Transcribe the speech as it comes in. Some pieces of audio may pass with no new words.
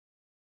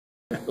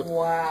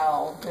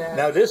Wow.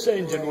 Now this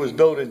engine was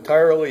built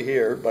entirely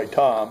here by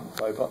Tom,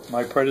 by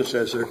my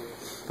predecessor,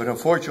 but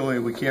unfortunately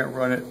we can't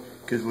run it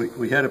because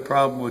we had a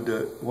problem with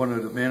one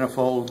of the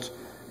manifolds,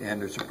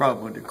 and there's a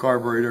problem with the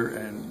carburetor,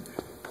 and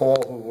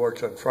Paul, who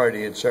works on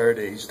Friday and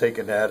Saturday, he's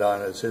taken that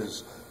on as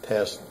his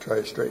task to try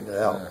to straighten it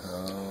out.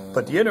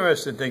 But the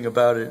interesting thing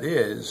about it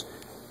is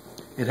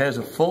it has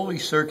a fully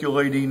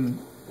circulating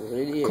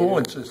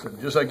coolant system,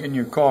 just like in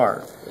your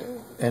car.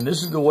 And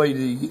this is the way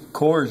the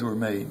cores were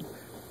made.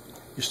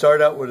 You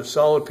start out with a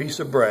solid piece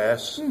of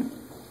brass.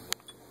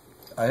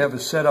 I have a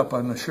setup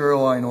on the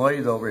Shoreline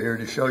lathe over here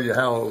to show you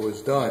how it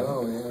was done.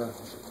 Oh, yeah.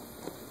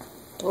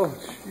 Oh,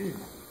 gee.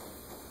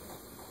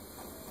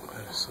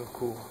 That is so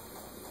cool.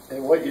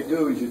 And what you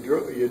do is you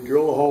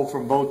drill a hole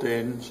from both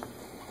ends,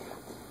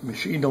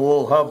 machine a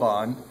little hub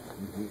on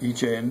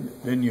each end,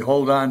 then you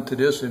hold on to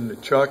this in the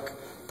chuck,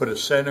 put a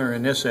center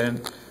in this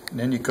end, and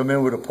then you come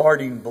in with a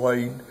parting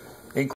blade